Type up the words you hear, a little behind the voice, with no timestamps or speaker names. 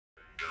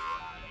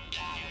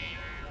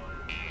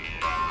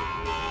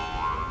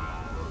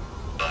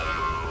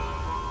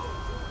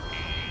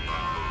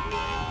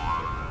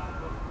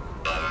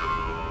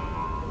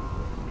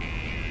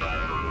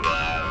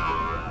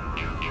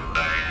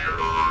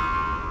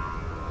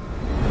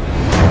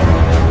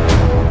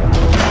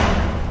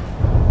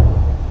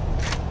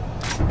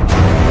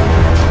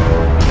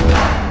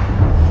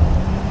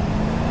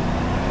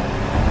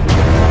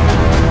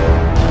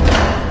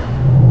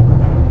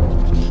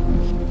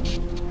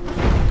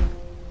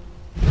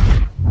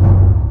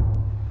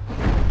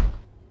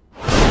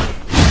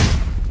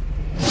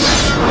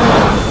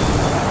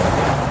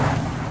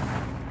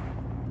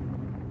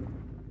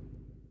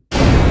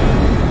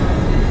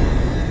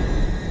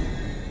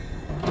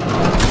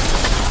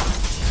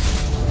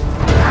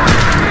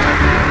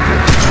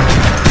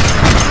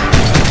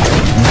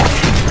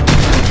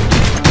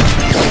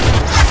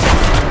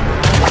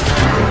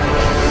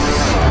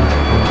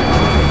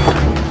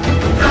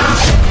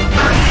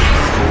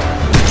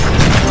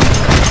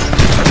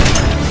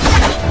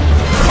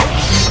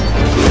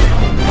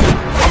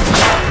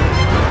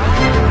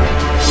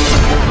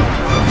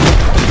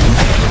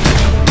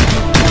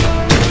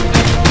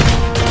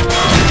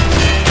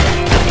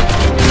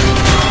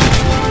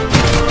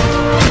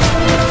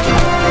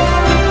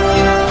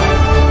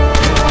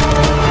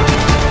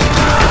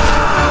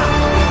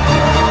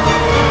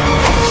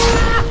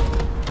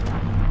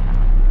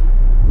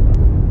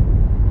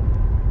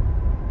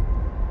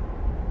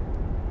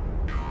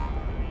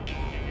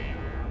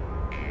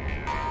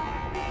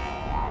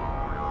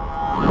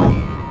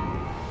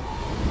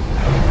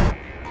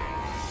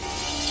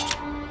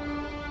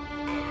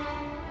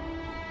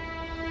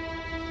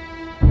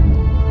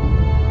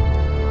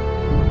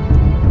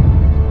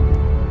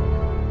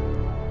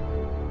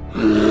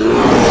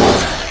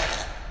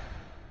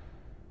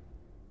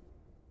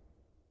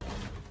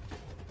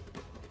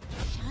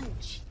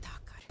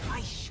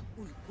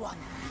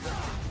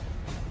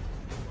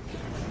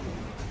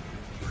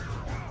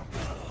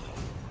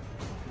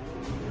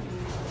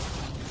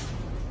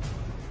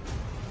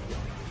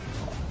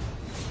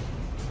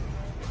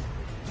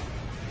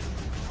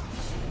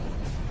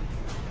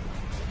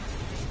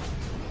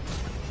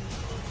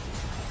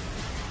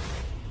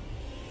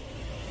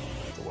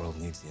The world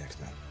needs the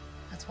X-Men.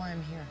 That's why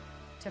I'm here.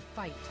 To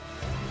fight.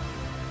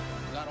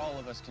 Not all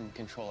of us can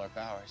control our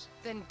powers.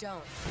 Then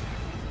don't.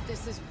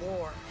 This is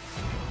war.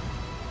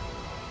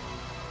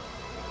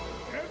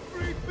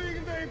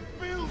 Everything they've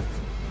built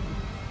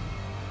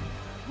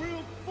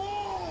will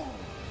fall!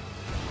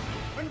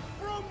 And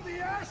from the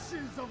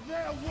ashes of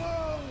their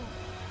world,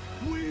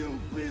 we'll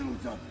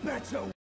build a better world.